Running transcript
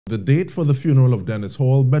The date for the funeral of Dennis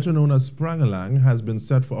Hall, better known as Sprangalang, has been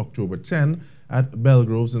set for October 10 at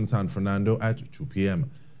Belgroves in San Fernando at 2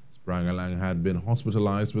 p.m. Sprangalang had been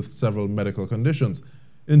hospitalized with several medical conditions.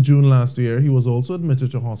 In June last year, he was also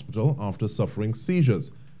admitted to hospital after suffering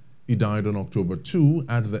seizures. He died on October 2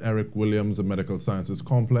 at the Eric Williams Medical Sciences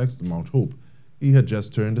Complex, Mount Hope. He had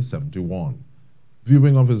just turned 71.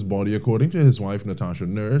 Viewing of his body, according to his wife Natasha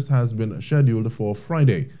Nurse, has been scheduled for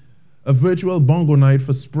Friday. A virtual Bongo Night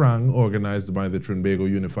Fuh Sprang, organized by the Trinbago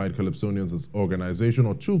Unified Calypsonians organization,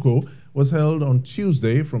 or TUCO, was held on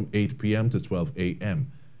Tuesday from 8 p.m. to 12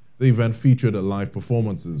 a.m. The event featured live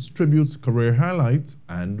performances, tributes, career highlights,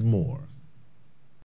 and more.